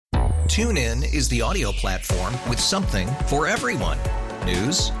TuneIn is the audio platform with something for everyone.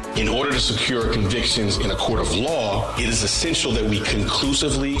 News. In order to secure convictions in a court of law, it is essential that we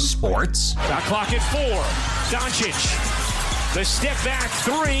conclusively. Sports. Shot clock at 4. Doncic. The step back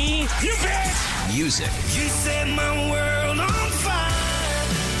 3. You bet. Music. You set my world on fire.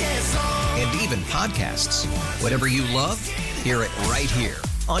 Yes, and even podcasts. Whatever you love, hear it right here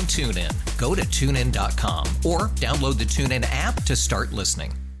on TuneIn. Go to TuneIn.com or download the TuneIn app to start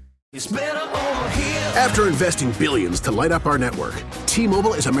listening. It's better over here. After investing billions to light up our network,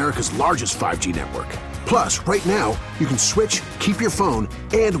 T-Mobile is America's largest 5G network. Plus, right now, you can switch, keep your phone,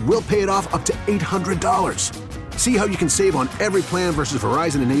 and we'll pay it off up to $800. See how you can save on every plan versus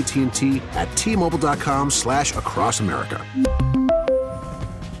Verizon and AT&T at T-Mobile.com/across America.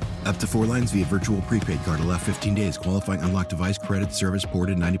 Up to 4 lines via virtual prepaid card. Allow 15 days. Qualifying unlocked device credit service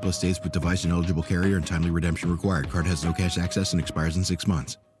ported 90+ states with device and eligible carrier and timely redemption required. Card has no cash access and expires in 6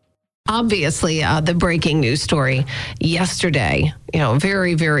 months. Obviously, the breaking news story yesterday,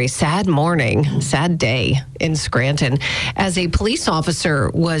 very, very sad morning, sad day in Scranton, as a police officer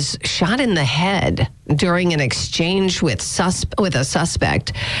was shot in the head during an exchange with a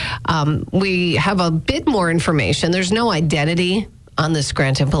suspect. We have a bit more information. There's no identity on the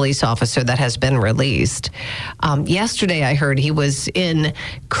Scranton police officer that has been released. Yesterday, I heard he was in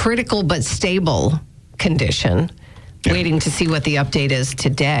critical but stable condition. Yeah. Waiting to see what the update is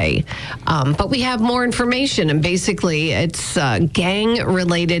today. But we have more information, and basically it's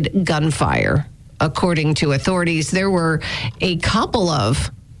gang-related gunfire. According to authorities, there were a couple of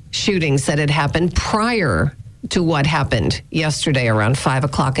shootings that had happened prior to what happened yesterday around 5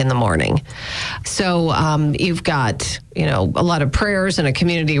 o'clock in the morning. So you've got, a lot of prayers and a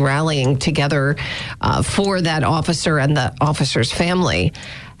community rallying together for that officer and the officer's family.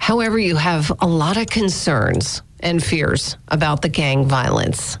 However, you have a lot of concerns and fears about the gang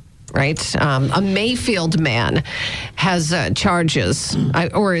violence, right? A Mayfield man has charges,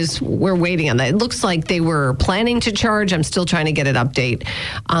 we're waiting on that. It looks like they were planning to charge. I'm still trying to get an update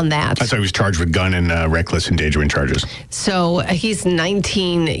on that. I thought he was charged with gun and reckless endangerment charges. So he's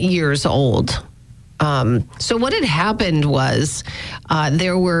 19 years old. So what had happened was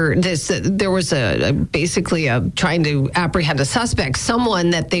there was basically trying to apprehend a suspect, someone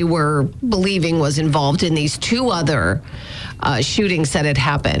that they were believing was involved in these 2 other shootings that had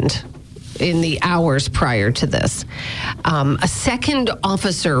happened in the hours prior to this. A second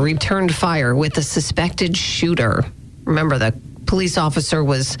officer returned fire with the suspected shooter. Remember, the police officer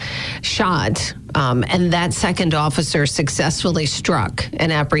was shot, and that second officer successfully struck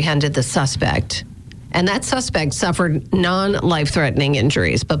and apprehended the suspect. And that suspect suffered non-life-threatening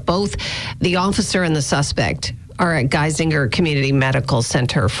injuries, but both the officer and the suspect are at Geisinger Community Medical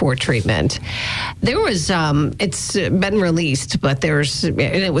Center for treatment. There was, it's been released, but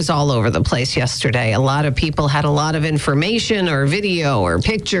it was all over the place yesterday. A lot of people had a lot of information or video or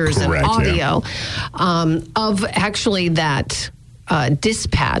pictures and audio of actually that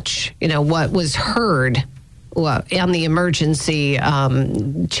dispatch, what was heard on the emergency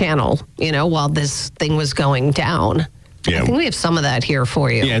channel, while this thing was going down. Yeah. I think we have some of that here for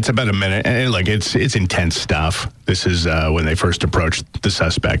you. Yeah, it's about a minute. And it's intense stuff. This is when they first approached the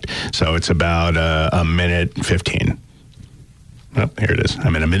suspect. So it's about a minute 15. Oh, here it is.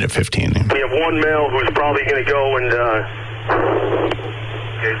 I'm in a minute 15. We have one male who's probably going to go and...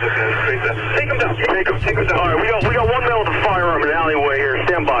 Take him down. Take him down. All right, we got one male with a firearm in the alleyway here.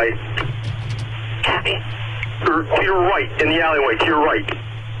 Stand by. Copy. To your right, in the alleyway, to your right.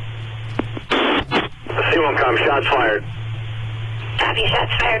 C1Com, shots fired. Copy,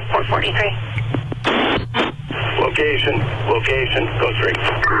 shots fired, 443. Location, go straight.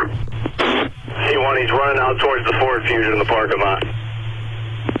 C1, he's running out towards the Ford Fusion in the parking lot.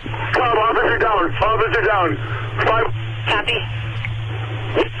 Come, officer down. 5. Copy.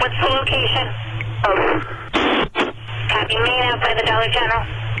 What's the location? Copy, main out by the Dollar General.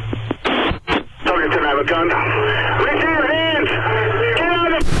 Target didn't have a gun. Let me see your hands. Get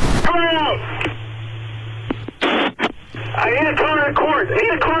out of the ground. I need a car in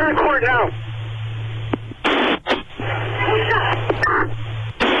court. Now.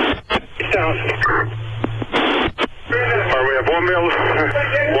 He's down. All right, we have one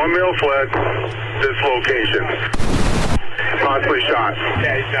male fled this location. Possibly shot.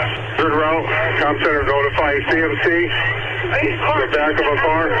 Third route, com center notify CMC. The back of a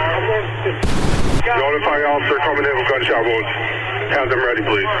car. Notify officer coming in with gunshot wounds. Have them ready,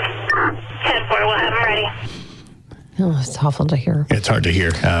 please. 10-4, we'll have them ready. Oh, it's awful to hear. It's hard to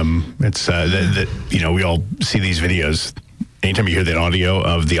hear. It's we all see these videos. Anytime you hear that audio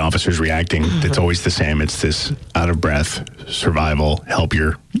of the officers reacting, it's always the same. It's this out of breath, survival, help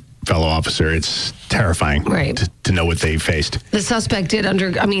your fellow officer. It's terrifying to know what they faced. The suspect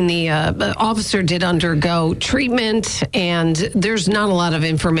the officer did undergo treatment, and there's not a lot of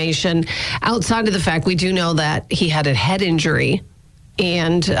information outside of the fact we do know that he had a head injury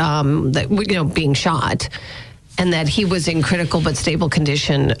and being shot, and that he was in critical but stable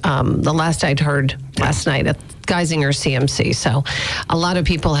condition. The last I'd heard last night at Geisinger CMC. So a lot of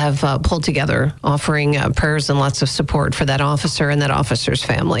people have pulled together offering prayers and lots of support for that officer and that officer's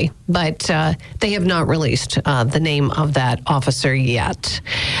family. But they have not released the name of that officer yet.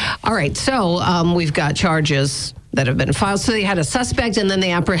 All right, so we've got charges that have been filed. So they had a suspect and then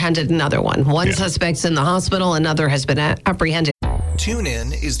they apprehended another one. One suspect's in the hospital, another has been apprehended.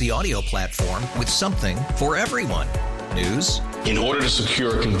 TuneIn is the audio platform with something for everyone. News. In order to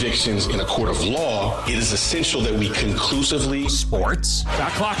secure convictions in a court of law, it is essential that we conclusively. Sports.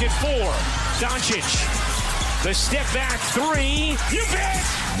 Shot clock at 4. Doncic. The step back 3. You bet.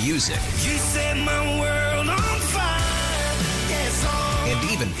 Music. You set my world on fire. Yes,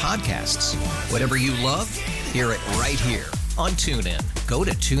 and even podcasts. Whatever you love, hear it right here on TuneIn. Go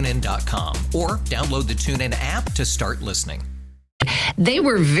to TuneIn.com or download the TuneIn app to start listening. They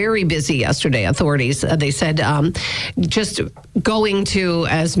were very busy yesterday, authorities. They said just going to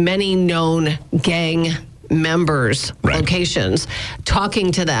as many known gang members' locations,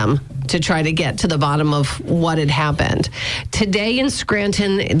 talking to them to try to get to the bottom of what had happened. Today in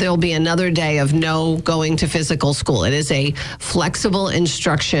Scranton, there'll be another day of no going to physical school. It is a flexible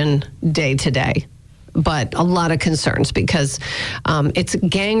instruction day today. But a lot of concerns because it's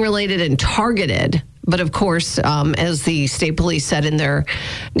gang-related and targeted. But of course, as the state police said in their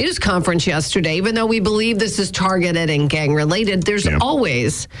news conference yesterday, even though we believe this is targeted and gang-related, there's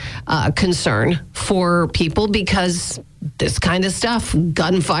always concern for people because this kind of stuff,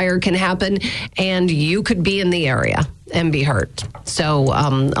 gunfire can happen, and you could be in the area and be hurt. So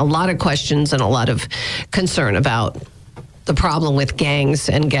a lot of questions and a lot of concern about the problem with gangs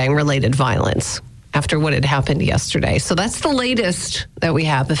and gang-related violence after what had happened yesterday. So that's the latest that we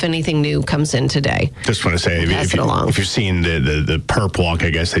have. If anything new comes in today, just want to say, if you're seeing the perp walk, I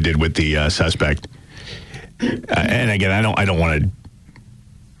guess they did with the suspect, and again, I don't want to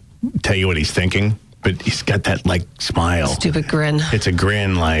tell you what he's thinking, but he's got that like smile, stupid grin. It's a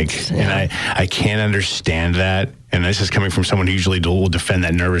grin, and I can't understand that. And this is coming from someone who usually will defend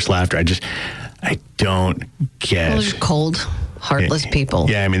that nervous laughter. I don't get. Those cold, heartless people.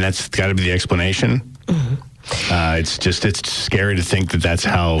 Yeah, I mean, that's got to be the explanation. Mm-hmm. It's scary to think that that's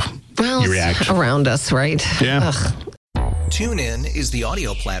how you react. Around us, right? Yeah. TuneIn is the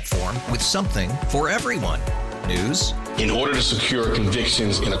audio platform with something for everyone. News. In order to secure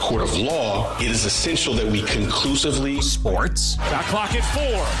convictions in a court of law, it is essential that we conclusively. Sports. Shot clock at 4.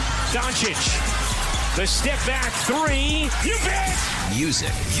 Doncic. The step back 3. You bet.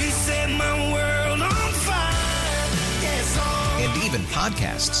 Music. You set my world on fire. Yes, and even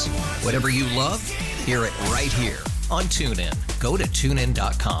podcasts. Whatever you love, hear it right here on TuneIn. Go to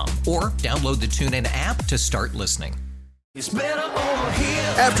TuneIn.com or download the TuneIn app to start listening. It's better over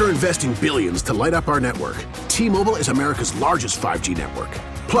here. After investing billions to light up our network, T-Mobile is America's largest 5G network.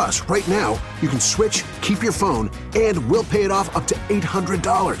 Plus, right now, you can switch, keep your phone, and we'll pay it off up to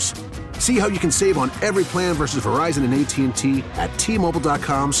 $800. See how you can save on every plan versus Verizon and AT&T at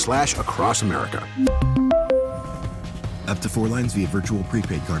T-Mobile.com/across America. Up to 4 lines via virtual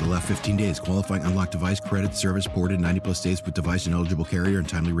prepaid card. Allow 15 days. Qualifying unlocked device credit service ported 90+ days with device and eligible carrier and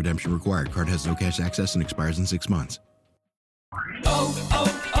timely redemption required. Card has no cash access and expires in 6 months.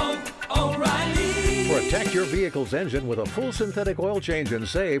 O'Reilly. Protect your vehicle's engine with a full synthetic oil change and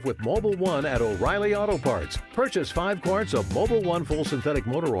save with Mobile One at O'Reilly Auto Parts. Purchase 5 quarts of Mobile One full synthetic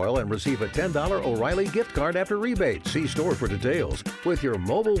motor oil and receive a $10 O'Reilly gift card after rebate. See store for details. With your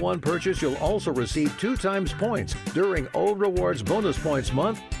Mobile One purchase, you'll also receive 2 times points during O Rewards Bonus Points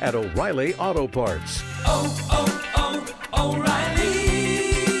Month at O'Reilly Auto Parts. O'Reilly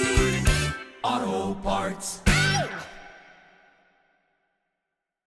Auto Parts.